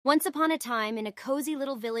Once upon a time, in a cozy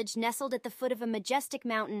little village nestled at the foot of a majestic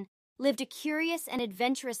mountain, lived a curious and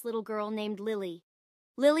adventurous little girl named Lily.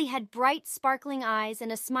 Lily had bright, sparkling eyes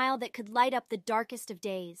and a smile that could light up the darkest of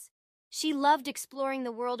days. She loved exploring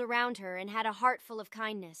the world around her and had a heart full of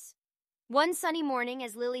kindness. One sunny morning,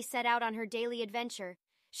 as Lily set out on her daily adventure,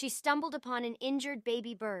 she stumbled upon an injured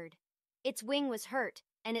baby bird. Its wing was hurt,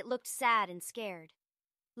 and it looked sad and scared.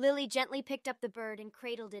 Lily gently picked up the bird and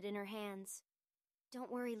cradled it in her hands.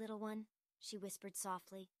 "Don't worry, little one," she whispered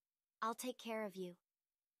softly. "I'll take care of you."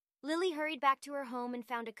 Lily hurried back to her home and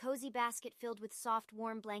found a cozy basket filled with soft,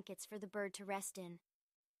 warm blankets for the bird to rest in.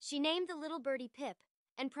 She named the little birdie Pip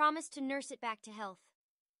and promised to nurse it back to health.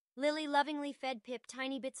 Lily lovingly fed Pip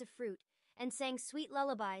tiny bits of fruit and sang sweet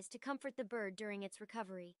lullabies to comfort the bird during its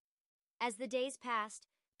recovery. As the days passed,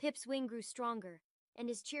 Pip's wing grew stronger, and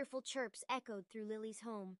his cheerful chirps echoed through Lily's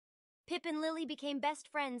home. Pip and Lily became best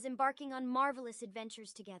friends, embarking on marvelous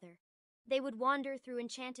adventures together. They would wander through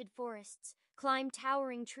enchanted forests, climb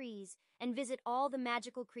towering trees, and visit all the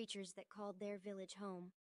magical creatures that called their village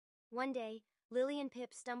home. One day, Lily and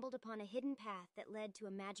Pip stumbled upon a hidden path that led to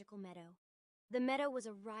a magical meadow. The meadow was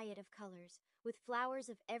a riot of colors, with flowers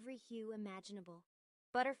of every hue imaginable.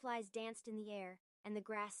 Butterflies danced in the air, and the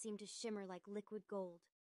grass seemed to shimmer like liquid gold.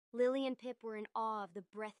 Lily and Pip were in awe of the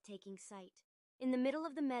breathtaking sight. In the middle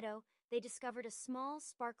of the meadow, they discovered a small,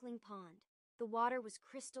 sparkling pond. The water was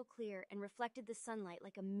crystal clear and reflected the sunlight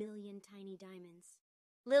like a million tiny diamonds.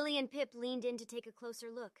 Lily and Pip leaned in to take a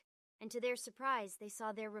closer look, and to their surprise, they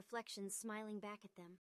saw their reflections smiling back at them.